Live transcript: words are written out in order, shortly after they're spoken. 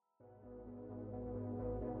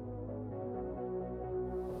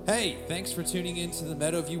Hey, thanks for tuning in to the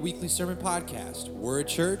Meadowview Weekly Sermon Podcast. We're a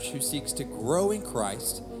church who seeks to grow in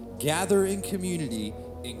Christ, gather in community,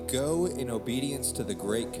 and go in obedience to the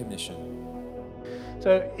Great Commission.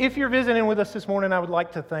 So if you're visiting with us this morning, I would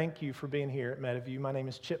like to thank you for being here at Meadowview. My name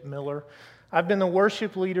is Chip Miller. I've been the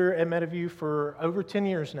worship leader at Meadowview for over 10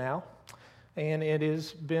 years now, and it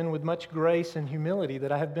has been with much grace and humility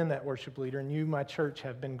that I have been that worship leader, and you, my church,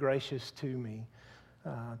 have been gracious to me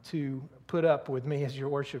to put up with me as your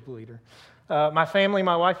worship leader. My family,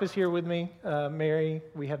 my wife is here with me, Mary.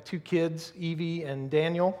 We have two kids, Evie and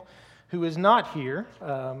Daniel, who is not here,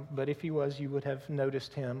 but if he was, you would have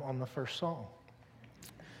noticed him on the first song.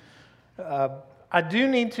 I do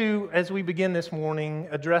need to, as we begin this morning,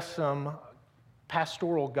 address some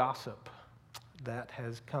pastoral gossip that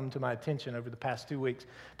has come to my attention over the past 2 weeks.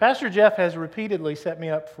 Pastor Jeff has repeatedly set me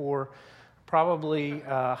up for probably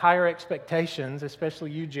higher expectations,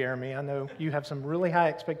 especially you, Jeremy. I know you have some really high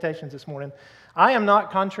expectations this morning. I am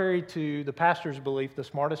not, contrary to the pastor's belief, the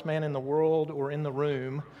smartest man in the world or in the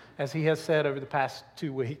room, as he has said over the past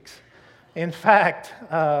 2 weeks. In fact,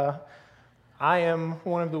 I am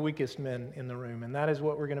one of the weakest men in the room, and that is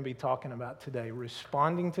what we're going to be talking about today,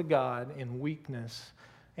 responding to God in weakness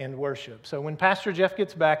and worship. So when Pastor Jeff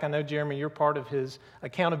gets back, I know, Jeremy, you're part of his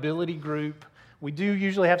accountability group. We do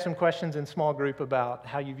usually have some questions in small group about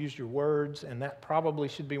how you've used your words, and that probably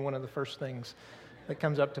should be one of the first things that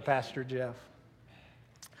comes up to Pastor Jeff.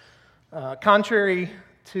 Contrary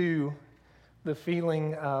to the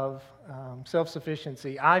feeling of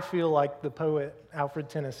self-sufficiency, I feel like the poet Alfred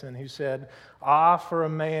Tennyson, who said, "Ah, for a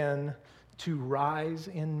man to rise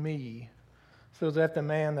in me, so that the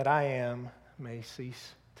man that I am may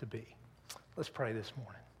cease to be." Let's pray this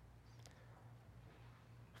morning.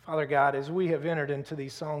 Father God, as we have entered into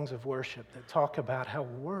these songs of worship that talk about how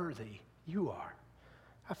worthy you are,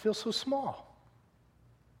 I feel so small.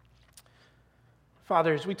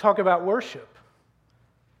 Father, as we talk about worship,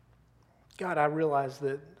 God, I realize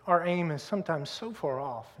that our aim is sometimes so far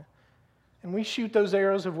off, and we shoot those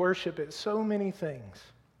arrows of worship at so many things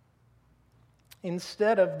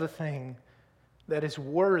instead of the thing that is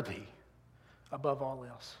worthy above all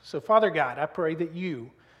else. So, Father God, I pray that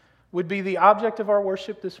you would be the object of our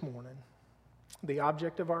worship this morning, the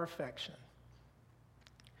object of our affection.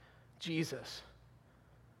 Jesus,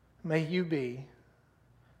 may you be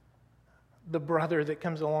the brother that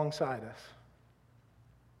comes alongside us.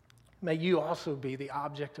 May you also be the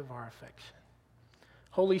object of our affection.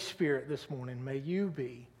 Holy Spirit, this morning, may you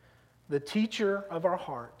be the teacher of our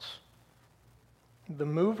hearts, the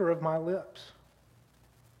mover of my lips,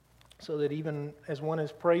 so that even as one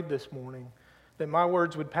has prayed this morning, that my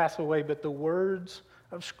words would pass away, but the words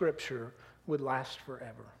of Scripture would last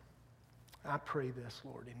forever. I pray this,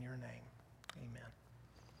 Lord, in your name. Amen.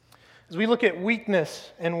 As we look at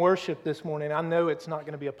weakness and worship this morning, I know it's not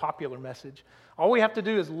going to be a popular message. All we have to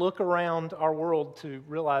do is look around our world to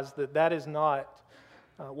realize that that is not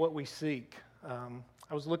what we seek. I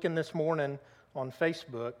was looking this morning on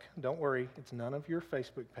Facebook. Don't worry, it's none of your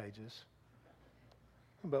Facebook pages.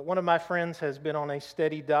 But one of my friends has been on a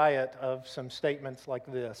steady diet of some statements like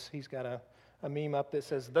this. He's got a meme up that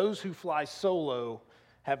says, "Those who fly solo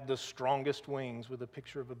have the strongest wings," with a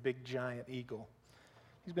picture of a big giant eagle.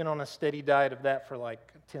 He's been on a steady diet of that for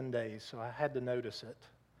like 10 days, so I had to notice it.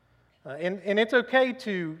 And it's okay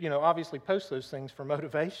to, obviously post those things for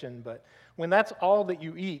motivation, but when that's all that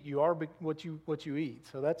you eat, you are what you eat.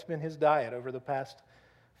 So that's been his diet over the past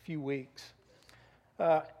few weeks.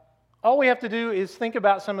 All we have to do is think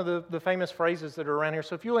about some of the famous phrases that are around here.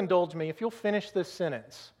 So if you'll indulge me, if you'll finish this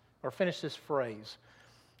sentence, or finish this phrase,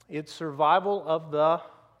 it's survival of the...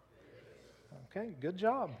 Okay, good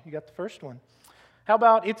job. You got the first one. How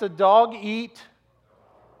about it's a dog-eat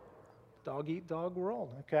dog world,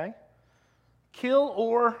 okay? Kill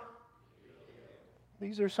or...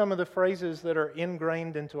 These are some of the phrases that are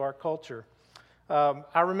ingrained into our culture.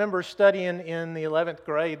 I remember studying in the 11th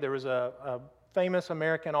grade, there was a famous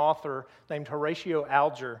American author named Horatio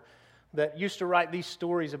Alger that used to write these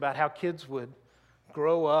stories about how kids would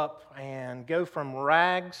grow up and go from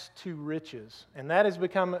rags to riches. And that has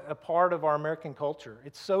become a part of our American culture.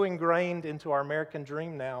 It's so ingrained into our American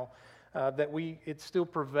dream now that it still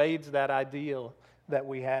pervades that ideal that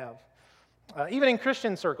we have. Even in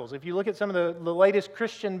Christian circles, if you look at some of the latest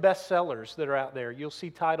Christian bestsellers that are out there, you'll see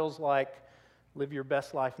titles like "Live Your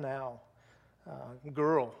Best Life Now,"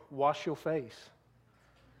 "Girl, Wash Your Face,"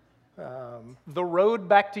 "The Road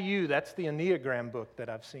Back to You." That's the Enneagram book that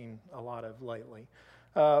I've seen a lot of lately.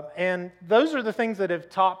 And those are the things that have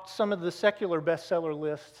topped some of the secular bestseller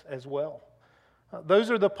lists as well.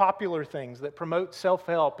 Those are the popular things that promote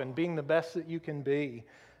self-help and being the best that you can be.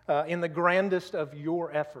 in the grandest of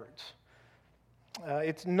your efforts.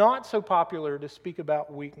 It's not so popular to speak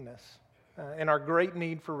about weakness and our great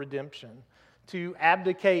need for redemption, to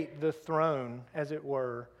abdicate the throne, as it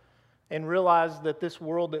were, and realize that this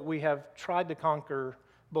world that we have tried to conquer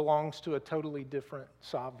belongs to a totally different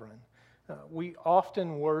sovereign. We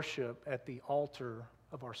often worship at the altar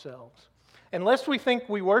of ourselves. Unless we think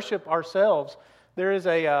we worship ourselves, there is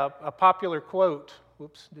a popular quote,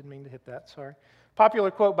 whoops, didn't mean to hit that, sorry.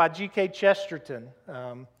 Popular quote by G.K. Chesterton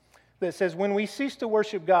that says, "When we cease to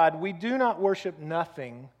worship God, we do not worship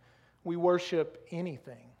nothing, we worship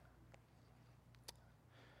anything."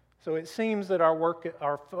 So it seems that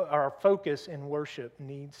our focus in worship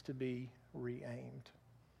needs to be re-aimed.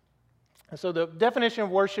 So the definition of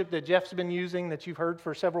worship that Jeff's been using, that you've heard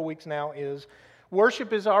for several weeks now, is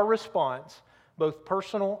worship is our response, both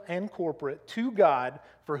personal and corporate, to God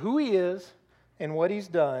for who He is and what He's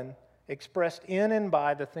done, expressed in and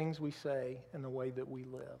by the things we say and the way that we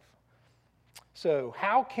live. So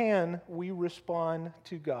how can we respond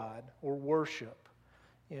to God or worship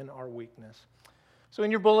in our weakness? So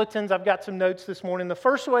in your bulletins, I've got some notes this morning. The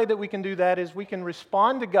first way that we can do that is we can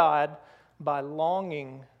respond to God by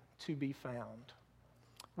longing to be found.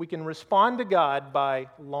 We can respond to God by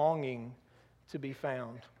longing to be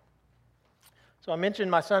found. So I mentioned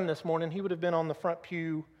my son this morning. He would have been on the front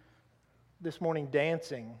pew this morning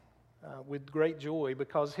dancing with great joy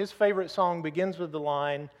because his favorite song begins with the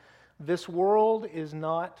line, "This world is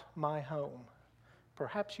not my home."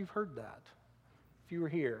 Perhaps you've heard that if you were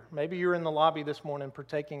here. Maybe you're in the lobby this morning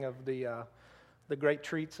partaking of the great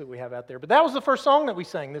treats that we have out there. But that was the first song that we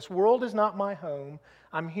sang. This world is not my home.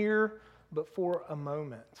 I'm here but for a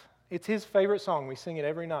moment. It's his favorite song. We sing it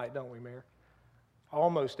every night, don't we, Mayor?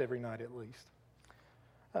 Almost every night at least.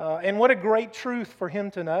 And what a great truth for him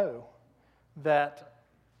to know that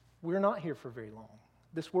we're not here for very long.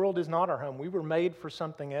 This world is not our home. We were made for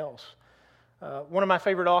something else. One of my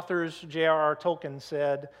favorite authors, J.R.R. Tolkien,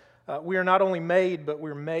 said, we are not only made, but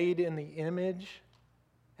we're made in the image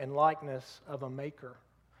and likeness of a maker.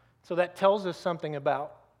 So that tells us something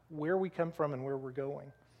about where we come from and where we're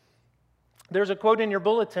going. There's a quote in your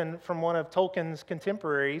bulletin from one of Tolkien's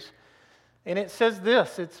contemporaries, and it says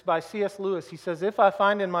this. It's by C.S. Lewis. He says, "If I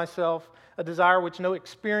find in myself a desire which no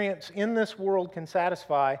experience in this world can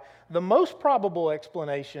satisfy, the most probable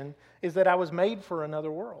explanation is that I was made for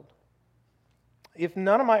another world. If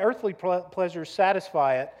none of my earthly pleasures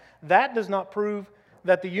satisfy it, that does not prove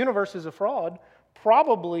that the universe is a fraud.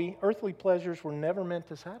 Probably earthly pleasures were never meant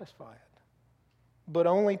to satisfy it, but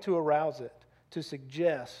only to arouse it, to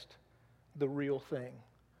suggest the real thing."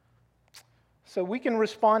 So we can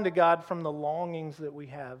respond to God from the longings that we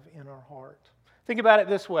have in our heart. Think about it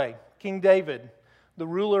this way. King David, the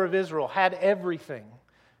ruler of Israel, had everything.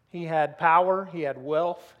 He had power, he had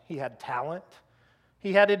wealth, he had talent,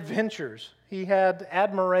 he had adventures, he had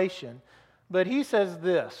admiration. But he says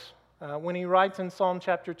this, when he writes in Psalm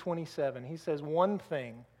chapter 27, he says, "One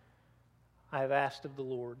thing I have asked of the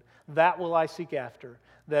Lord, that will I seek after,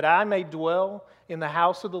 that I may dwell in the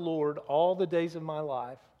house of the Lord all the days of my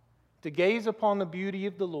life, to gaze upon the beauty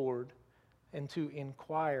of the Lord and to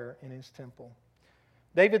inquire in His temple."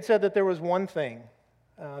 David said that there was one thing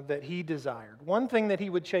that he desired, one thing that he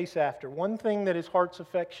would chase after, one thing that his heart's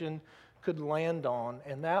affection could land on,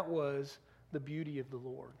 and that was the beauty of the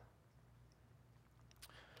Lord.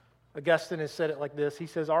 Augustine has said it like this. He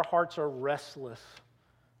says, "Our hearts are restless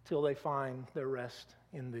till they find their rest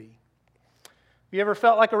in Thee." Have you ever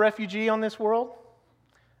felt like a refugee on this world?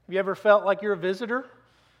 Have you ever felt like you're a visitor?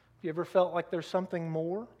 Have you ever felt like there's something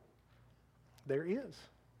more? There is.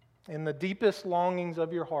 And the deepest longings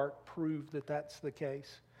of your heart prove that that's the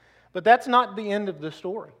case. But that's not the end of the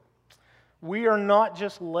story. We are not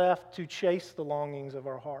just left to chase the longings of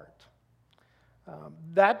our heart.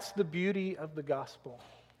 That's the beauty of the gospel.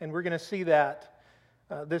 And we're going to see that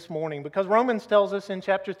this morning. Because Romans tells us in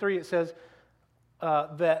chapter 3, it says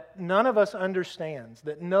that none of us understands,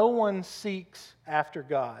 that no one seeks after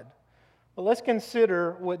God. But let's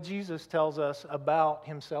consider what Jesus tells us about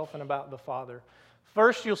Himself and about the Father.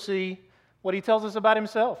 First, you'll see what He tells us about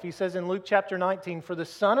Himself. He says in Luke chapter 19, "For the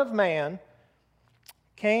Son of Man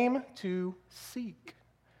came to seek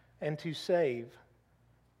and to save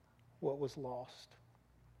what was lost."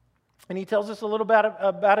 And He tells us a little bit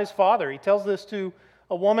about His Father. He tells this to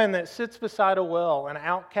a woman that sits beside a well, an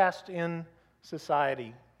outcast in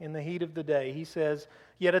society in the heat of the day. He says,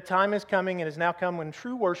 "Yet a time is coming and has now come when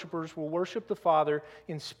true worshipers will worship the Father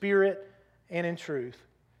in spirit and in truth.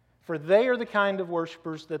 For they are the kind of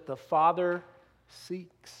worshipers that the Father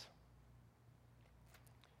seeks."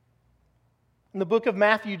 In the book of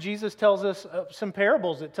Matthew, Jesus tells us some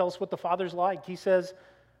parables that tell us what the Father's like. He says,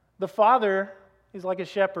 the Father is like a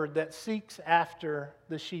shepherd that seeks after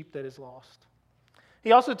the sheep that is lost.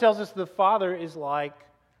 He also tells us the Father is like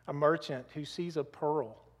a merchant who sees a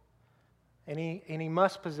pearl, and he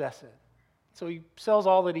must possess it. So he sells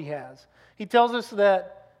all that he has. He tells us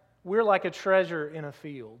that we're like a treasure in a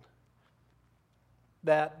field,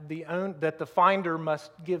 that the finder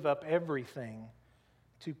must give up everything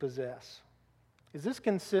to possess. Is this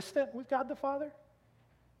consistent with God the Father?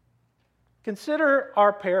 Consider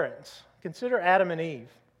our parents. Consider Adam and Eve.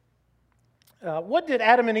 What did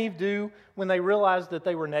Adam and Eve do when they realized that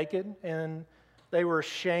they were naked and they were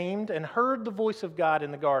ashamed and heard the voice of God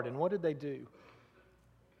in the garden? What did they do?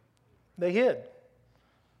 They hid.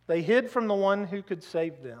 They hid from the one who could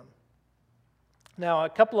save them. Now, a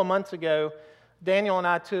couple of months ago, Daniel and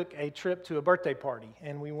I took a trip to a birthday party,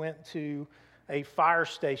 and we went to a fire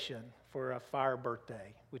station for a fire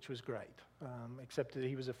birthday, which was great, except that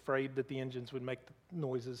he was afraid that the engines would make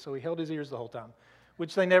noises, so he held his ears the whole time,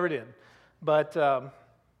 which they never did. But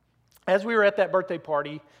as we were at that birthday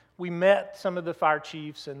party, we met some of the fire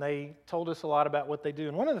chiefs, and they told us a lot about what they do.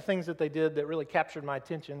 And one of the things that they did that really captured my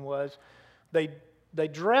attention was they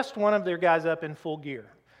dressed one of their guys up in full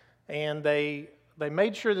gear, and they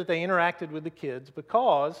made sure that they interacted with the kids,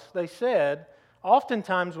 because they said,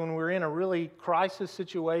 oftentimes when we're in a really crisis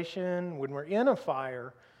situation, when we're in a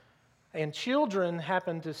fire, and children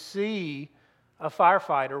happen to see a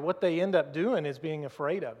firefighter, what they end up doing is being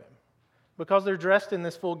afraid of him, because they're dressed in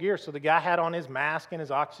this full gear. So the guy had on his mask and his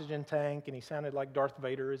oxygen tank, and he sounded like Darth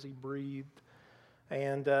Vader as he breathed.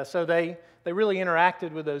 And so they really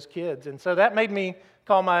interacted with those kids. And so that made me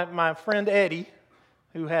call my friend Eddie,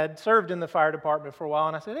 who had served in the fire department for a while,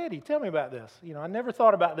 and I said, Eddie, tell me about this. I never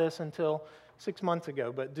thought about this until 6 months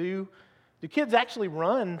ago, but do kids actually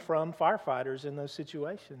run from firefighters in those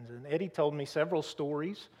situations? And Eddie told me several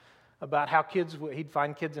stories about how he'd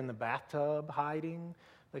find kids in the bathtub hiding.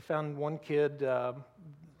 They found one kid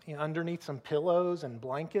underneath some pillows and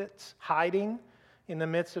blankets hiding in the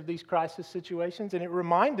midst of these crisis situations. And it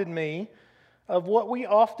reminded me of what we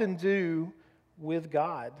often do with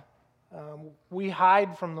God. We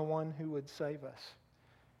hide from the one who would save us.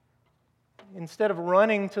 Instead of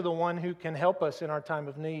running to the one who can help us in our time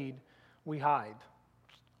of need, we hide.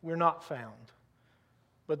 We're not found.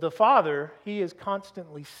 But the Father, He is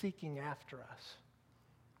constantly seeking after us.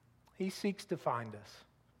 He seeks to find us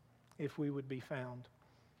if we would be found.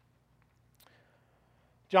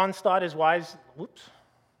 John Stott,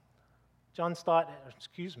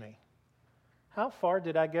 excuse me. How far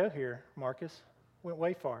did I go here, Marcus? Went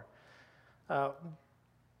way far.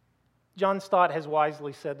 John Stott has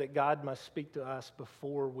wisely said that God must speak to us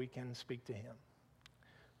before we can speak to Him.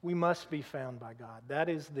 We must be found by God. That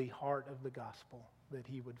is the heart of the gospel, that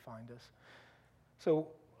He would find us. So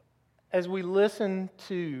as we listen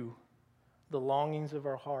to the longings of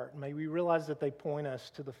our heart, may we realize that they point us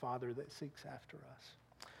to the Father that seeks after us.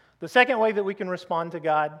 The second way that we can respond to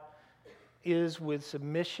God is with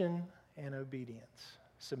submission and obedience.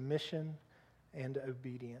 Submission and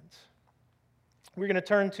obedience. We're going to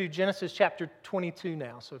turn to Genesis chapter 22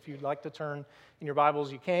 now. So if you'd like to turn in your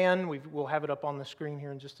Bibles, you can. We'll have it up on the screen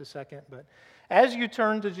here in just a second. But as you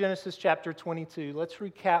turn to Genesis chapter 22, let's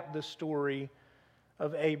recap the story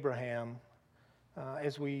of Abraham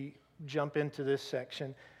as we jump into this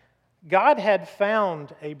section. God had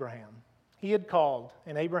found Abraham. He had called,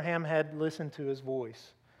 and Abraham had listened to his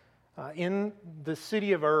voice in the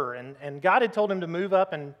city of Ur. And God had told him to move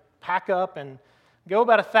up and pack up and go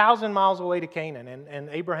about 1,000 miles away to Canaan, and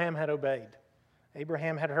Abraham had obeyed.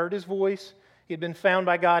 Abraham had heard His voice. He had been found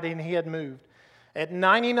by God, and he had moved. At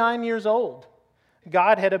 99 years old,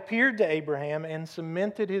 God had appeared to Abraham and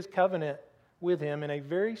cemented His covenant with him in a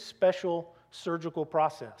very special surgical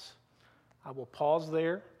process. I will pause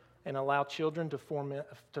there and allow children to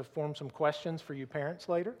form some questions for you parents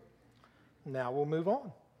later. Now we'll move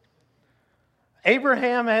on.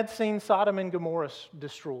 Abraham had seen Sodom and Gomorrah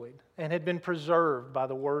destroyed and had been preserved by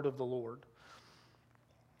the word of the Lord.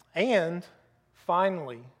 And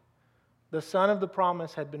finally, the son of the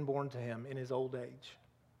promise had been born to him in his old age.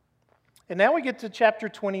 And now we get to chapter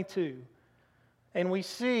 22, and we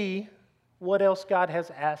see what else God has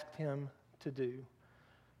asked him to do.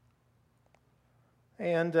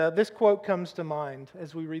 And this quote comes to mind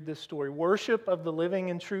as we read this story. Worship of the living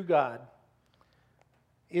and true God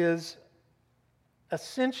is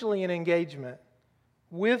essentially an engagement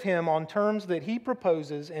with Him on terms that He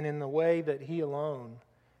proposes and in the way that He alone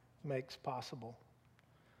makes possible.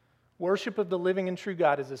 Worship of the living and true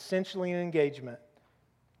God is essentially an engagement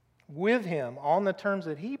with Him on the terms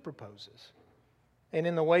that He proposes and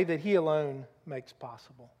in the way that He alone makes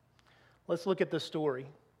possible. Let's look at the story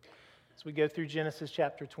as we go through Genesis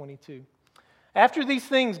chapter 22. After these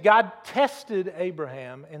things, God tested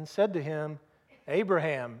Abraham and said to him,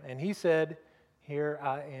 Abraham, and he said, Here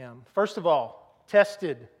I am. First of all,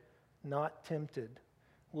 tested, not tempted.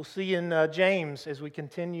 We'll see in James, as we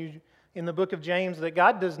continue in the book of James, that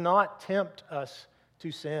God does not tempt us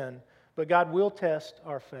to sin, but God will test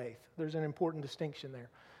our faith. There's an important distinction there.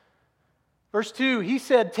 Verse 2, he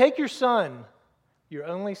said, Take your son, your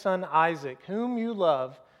only son Isaac, whom you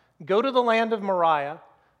love, go to the land of Moriah,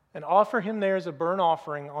 and offer him there as a burnt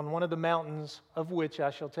offering on one of the mountains of which I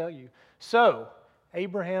shall tell you. So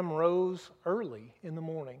Abraham rose early in the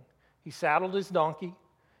morning. He saddled his donkey.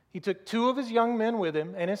 He took 2 of his young men with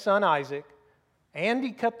him and his son Isaac, and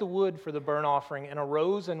he cut the wood for the burnt offering and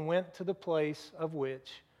arose and went to the place of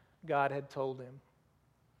which God had told him.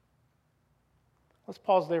 Let's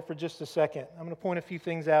pause there for just a second. I'm going to point a few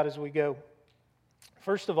things out as we go.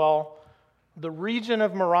 First of all, the region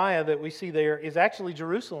of Moriah that we see there is actually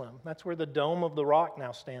Jerusalem. That's where the Dome of the Rock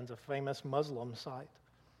now stands, a famous Muslim site.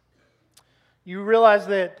 You realize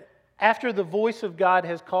that after the voice of God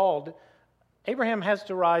has called, Abraham has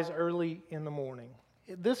to rise early in the morning.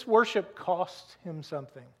 This worship cost him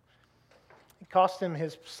something. It cost him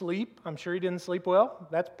his sleep. I'm sure he didn't sleep well.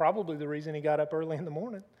 That's probably the reason he got up early in the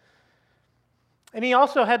morning. And he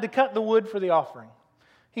also had to cut the wood for the offering.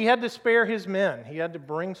 He had to spare his men. He had to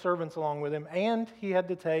bring servants along with him, and he had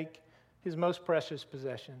to take his most precious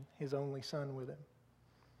possession, his only son, with him.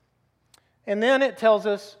 And then it tells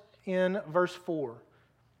us in verse 4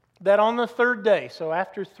 that on the 3rd day, so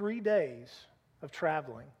after 3 days of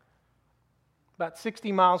traveling, about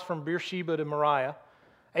 60 miles from Beersheba to Moriah,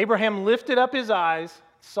 Abraham lifted up his eyes,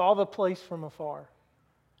 saw the place from afar.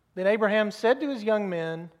 Then Abraham said to his young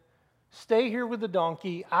men, Stay here with the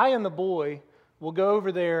donkey. I and the boy will go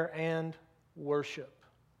over there and worship.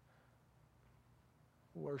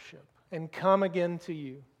 Worship. And come again to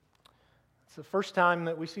you. It's the first time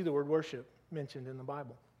that we see the word worship mentioned in the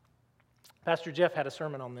Bible. Pastor Jeff had a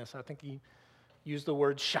sermon on this. I think he used the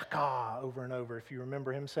word shaka over and over, if you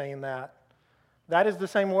remember him saying that. That is the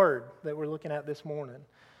same word that we're looking at this morning.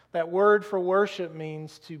 That word for worship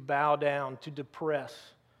means to bow down, to depress,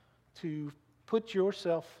 to put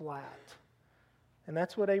yourself flat. And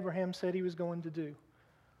that's what Abraham said he was going to do.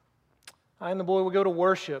 I and the boy will go to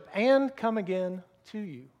worship and come again to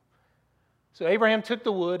you. So Abraham took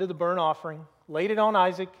the wood of the burnt offering, laid it on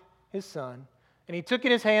Isaac, his son, and he took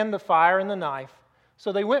in his hand the fire and the knife.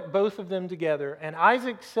 So they went both of them together. And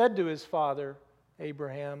Isaac said to his father,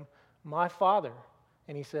 Abraham, My father.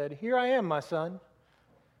 And he said, Here I am, my son.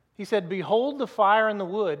 He said, Behold the fire and the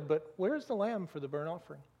wood, but where's the lamb for the burnt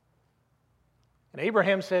offering? And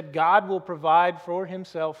Abraham said, God will provide for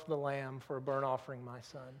himself the lamb for a burnt offering, my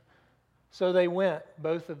son. So they went,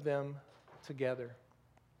 both of them, together.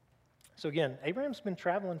 So again, Abraham's been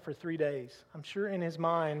traveling for 3 days. I'm sure in his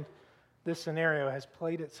mind, this scenario has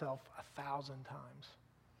played itself 1,000 times.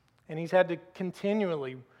 And he's had to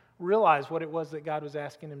continually realize what it was that God was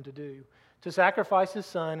asking him to do, to sacrifice his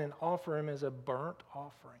son and offer him as a burnt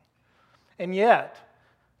offering. And yet,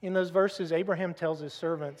 in those verses, Abraham tells his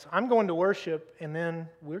servants, I'm going to worship, and then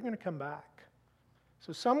we're going to come back.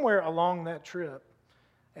 So somewhere along that trip,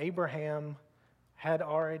 Abraham had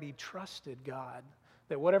already trusted God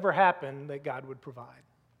that whatever happened, that God would provide.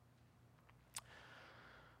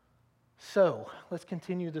 So, let's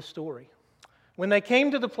continue the story. When they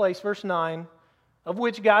came to the place, verse 9, of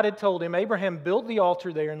which God had told him, Abraham built the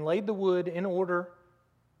altar there and laid the wood in order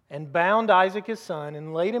and bound Isaac his son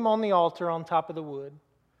and laid him on the altar on top of the wood.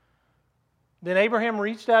 Then Abraham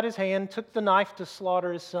reached out his hand, took the knife to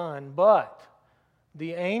slaughter his son. But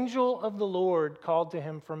the angel of the Lord called to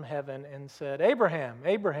him from heaven and said, Abraham,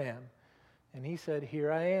 Abraham. And he said,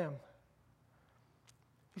 Here I am.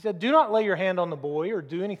 He said, Do not lay your hand on the boy or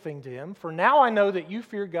do anything to him, for now I know that you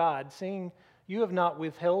fear God, seeing you have not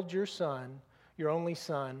withheld your son, your only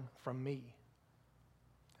son, from me.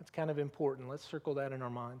 That's kind of important. Let's circle that in our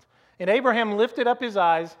minds. And Abraham lifted up his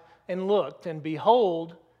eyes and looked, and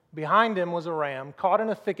behold, behind him was a ram, caught in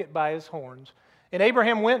a thicket by his horns. And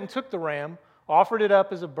Abraham went and took the ram, offered it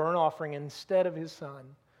up as a burnt offering instead of his son.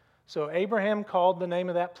 So Abraham called the name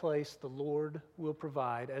of that place, The Lord Will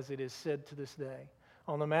Provide, as it is said to this day.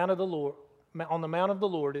 On the mount of the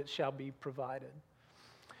Lord it shall be provided.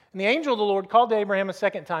 And the angel of the Lord called to Abraham a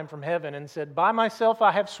second time from heaven and said, By myself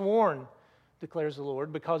I have sworn, declares the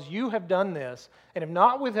Lord, because you have done this and have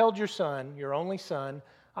not withheld your son, your only son,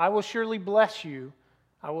 I will surely bless you.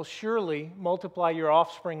 I will surely multiply your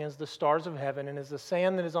offspring as the stars of heaven and as the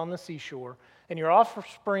sand that is on the seashore and your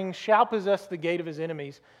offspring shall possess the gate of his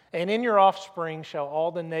enemies, and in your offspring shall all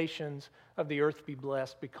the nations of the earth be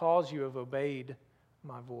blessed, because you have obeyed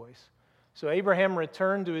my voice. So Abraham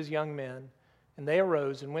returned to his young men, and they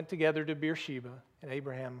arose and went together to Beersheba, and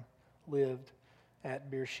Abraham lived at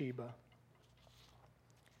Beersheba.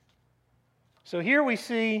 So here we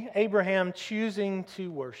see Abraham choosing to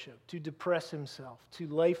worship, to depress himself, to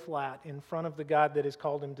lay flat in front of the God that has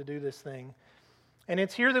called him to do this thing. And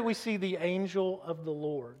it's here that we see the angel of the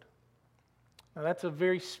Lord. Now that's a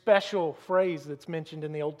very special phrase that's mentioned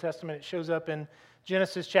in the Old Testament. It shows up in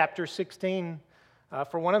Genesis chapter 16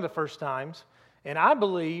 for one of the first times. And I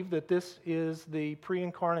believe that this is the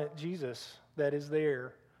pre-incarnate Jesus that is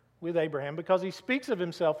there with Abraham, because he speaks of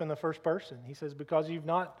himself in the first person. He says, because you've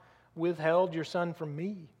not withheld your son from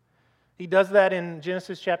me. He does that in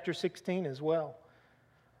Genesis chapter 16 as well.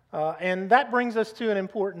 And that brings us to an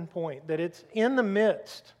important point, that it's in the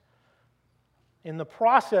midst, in the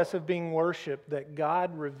process of being worshiped, that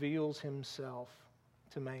God reveals himself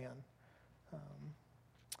to man.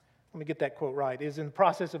 Let me get that quote right. It is in the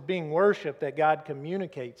process of being worshiped that God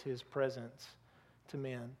communicates his presence to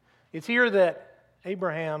men. It's here that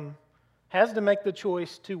Abraham has to make the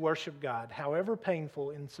choice to worship God, however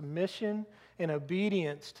painful, in submission and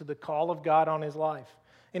obedience to the call of God on his life.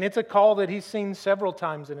 And it's a call that he's seen several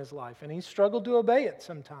times in his life, and he's struggled to obey it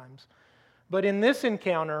sometimes. But in this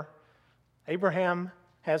encounter, Abraham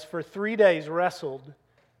has for 3 days wrestled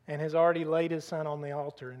and has already laid his son on the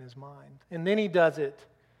altar in his mind. And then he does it,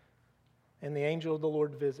 and the angel of the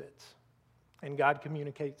Lord visits, and God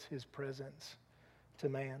communicates his presence to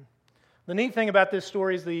man. The neat thing about this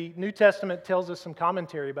story is the New Testament tells us some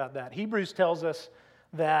commentary about that. Hebrews tells us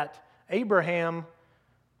that Abraham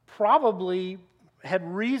probably had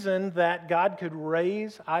reasoned that God could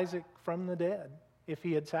raise Isaac from the dead if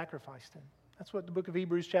he had sacrificed him. That's what the book of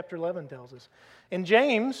Hebrews chapter 11 tells us. And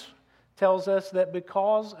James tells us that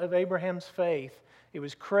because of Abraham's faith, it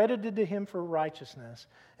was credited to him for righteousness,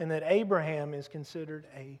 and that Abraham is considered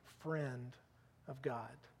a friend of God.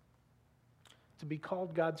 To be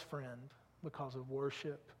called God's friend because of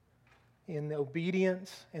worship in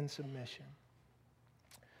obedience and submission.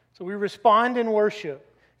 So we respond in worship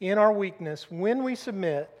in our weakness when we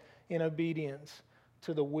submit in obedience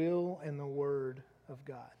to the will and the word of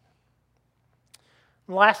God.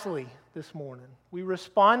 And lastly, this morning, we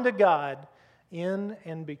respond to God in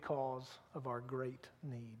and because of our great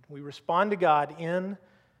need. We respond to God in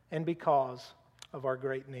and because of our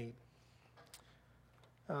great need.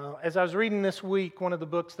 As I was reading this week, one of the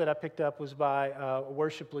books that I picked up was by a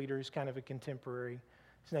worship leader who's kind of a contemporary.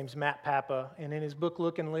 His name's Matt Papa, and in his book,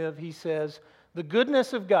 Look and Live, he says, the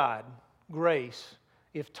goodness of God, grace,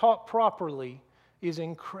 if taught properly, is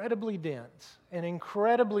incredibly dense and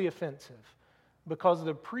incredibly offensive, because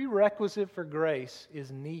the prerequisite for grace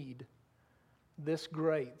is need. This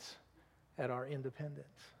grates at our independence.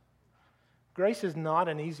 Grace is not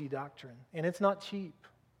an easy doctrine, and it's not cheap,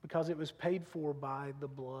 because it was paid for by the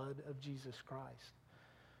blood of Jesus Christ.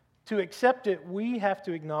 To accept it, we have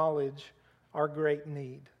to acknowledge our great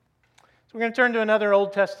need. So we're going to turn to another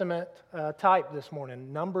Old Testament type this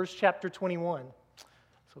morning, Numbers chapter 21.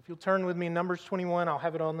 So if you'll turn with me in Numbers 21, I'll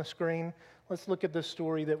have it on the screen. Let's look at the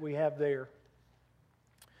story that we have there.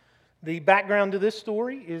 The background to this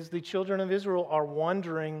story is the children of Israel are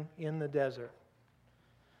wandering in the desert.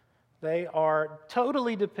 They are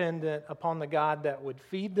totally dependent upon the God that would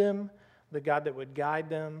feed them, the God that would guide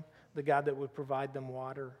them, the God that would provide them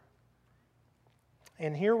water.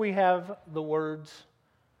 And here we have the words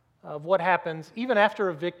of what happens even after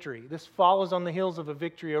a victory. This follows on the heels of a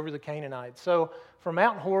victory over the Canaanites. So from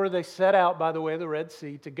Mount Hor, they set out by the way of the Red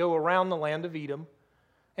Sea to go around the land of Edom,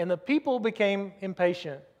 and the people became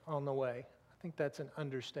impatient on the way. I think that's an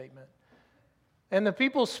understatement. And the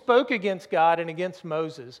people spoke against God and against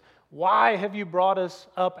Moses. Why have you brought us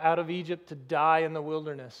up out of Egypt to die in the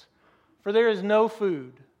wilderness? For there is no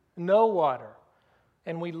food, no water,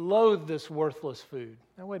 and we loathe this worthless food.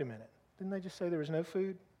 Now wait a minute. Didn't they just say there was no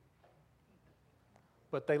food?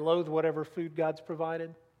 But they loathe whatever food God's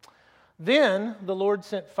provided. Then the Lord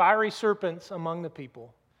sent fiery serpents among the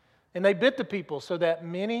people, and they bit the people so that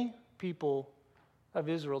many people of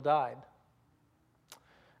Israel died.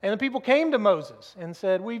 And the people came to Moses and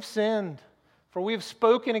said, we've sinned, for we have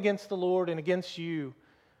spoken against the Lord and against you.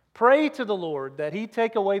 Pray to the Lord that he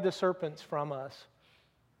take away the serpents from us.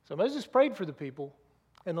 So Moses prayed for the people,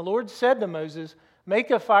 and the Lord said to Moses, make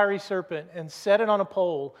a fiery serpent and set it on a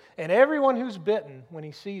pole, and everyone who's bitten, when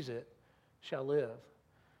he sees it, shall live.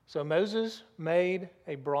 So Moses made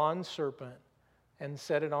a bronze serpent and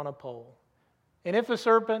set it on a pole. And if a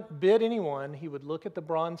serpent bit anyone, he would look at the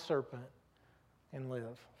bronze serpent and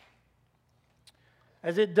live.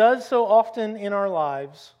 As it does so often in our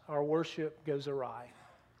lives, our worship goes awry.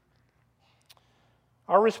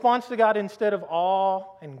 Our response to God, instead of awe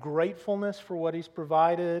and gratefulness for what He's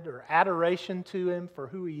provided or adoration to Him for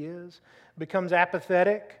who He is, becomes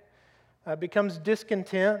apathetic, becomes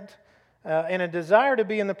discontent, and a desire to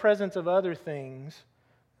be in the presence of other things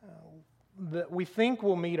that we think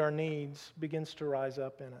will meet our needs begins to rise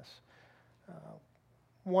up in us.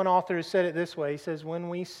 One author has said it this way. He says, when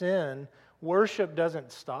we sin, worship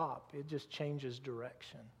doesn't stop. It just changes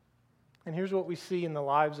direction. And here's what we see in the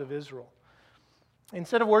lives of Israel.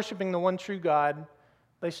 Instead of worshiping the one true God,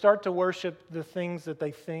 they start to worship the things that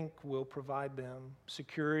they think will provide them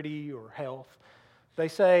security or health. They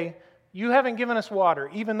say, you haven't given us water,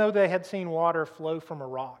 even though they had seen water flow from a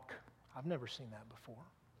rock. I've never seen that before.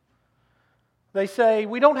 They say,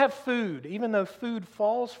 we don't have food, even though food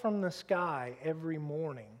falls from the sky every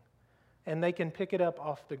morning, and they can pick it up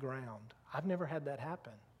off the ground. I've never had that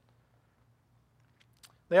happen.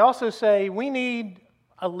 They also say, we need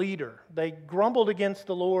a leader. They grumbled against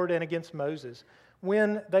the Lord and against Moses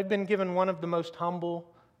when they've been given one of the most humble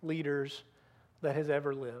leaders that has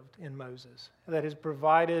ever lived in Moses, that has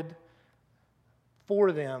provided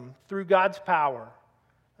for them through God's power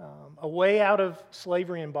a way out of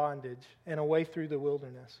slavery and bondage and a way through the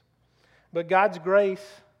wilderness. But God's grace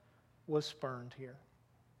was spurned here.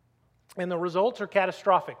 And the results are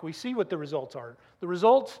catastrophic. We see what the results are. The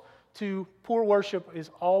results to poor worship is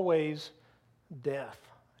always death.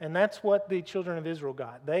 And that's what the children of Israel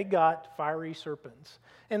got. They got fiery serpents.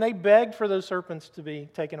 And they begged for those serpents to be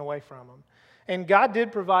taken away from them. And God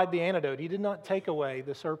did provide the antidote. He did not take away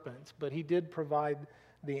the serpents, but He did provide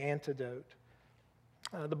the antidote.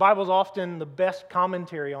 The Bible is often the best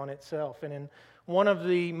commentary on itself. And in one of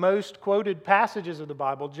the most quoted passages of the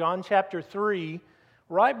Bible, John chapter 3,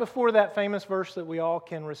 right before that famous verse that we all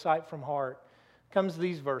can recite from heart, comes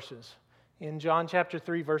these verses. In John chapter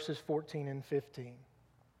 3, verses 14 and 15.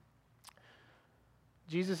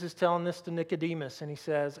 Jesus is telling this to Nicodemus, and He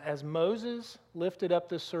says, as Moses lifted up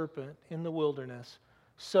the serpent in the wilderness,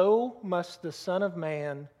 so must the Son of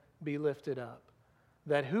Man be lifted up,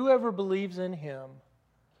 that whoever believes in Him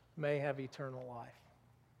may have eternal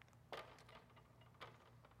life.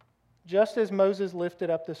 Just as Moses lifted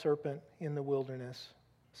up the serpent in the wilderness,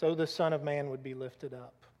 so the Son of Man would be lifted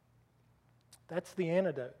up. That's the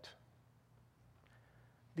antidote.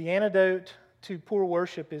 The antidote to poor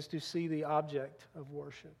worship is to see the object of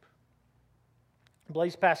worship.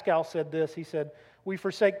 Blaise Pascal said this. He said, we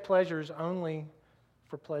forsake pleasures only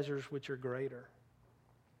for pleasures which are greater.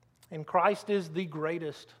 And Christ is the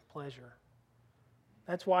greatest pleasure.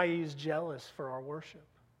 That's why He is jealous for our worship.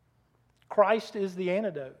 Christ is the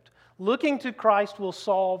antidote. Looking to Christ will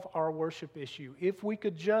solve our worship issue if we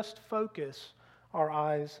could just focus our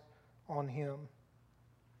eyes on Him.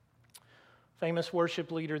 Famous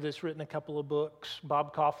worship leader that's written a couple of books,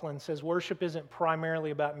 Bob Kauflin, says worship isn't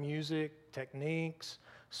primarily about music, techniques,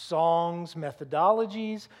 songs,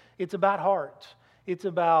 methodologies. It's about heart. It's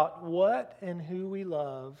about what and who we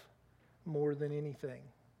love more than anything.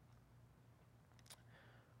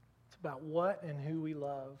 It's about what and who we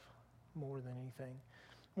love more than anything.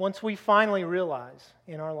 Once we finally realize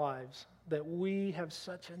in our lives that we have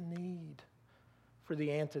such a need for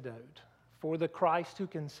the antidote, for the Christ who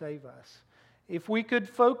can save us, if we could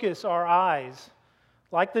focus our eyes,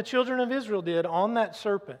 like the children of Israel did, on that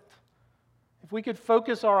serpent, if we could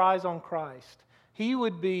focus our eyes on Christ, He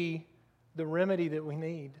would be the remedy that we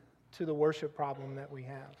need to the worship problem that we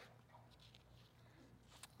have.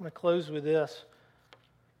 I'm going to close with this.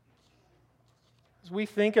 As we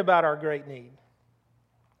think about our great need,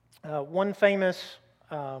 one famous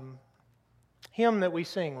hymn that we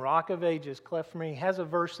sing, Rock of Ages, Cleft for Me, has a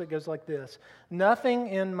verse that goes like this. Nothing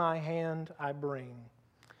in my hand I bring,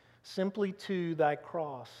 simply to Thy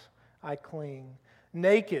cross I cling.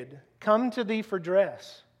 Naked, come to Thee for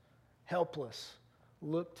dress. Helpless,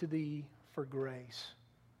 look to Thee for grace.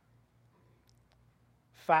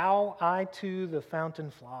 Foul I to the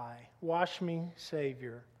fountain fly. Wash me,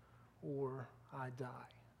 Savior, or I die.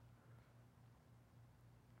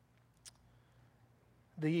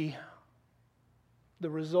 The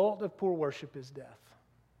result of poor worship is death.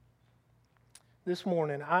 This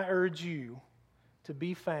morning, I urge you to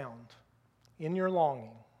be found in your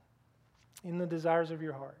longing, in the desires of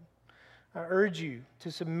your heart. I urge you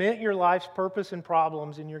to submit your life's purpose and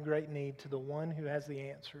problems in your great need to the one who has the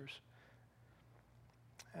answers.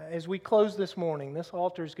 As we close this morning, this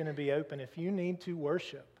altar is going to be open. If you need to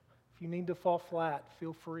worship, if you need to fall flat,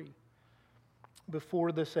 feel free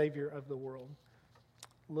before the Savior of the world.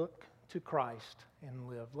 Look to Christ and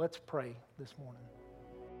live. Let's pray this morning.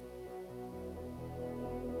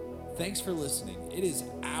 Thanks for listening. It is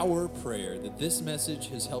our prayer that this message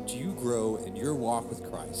has helped you grow in your walk with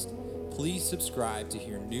Christ. Please subscribe to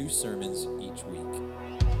hear new sermons each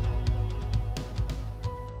week.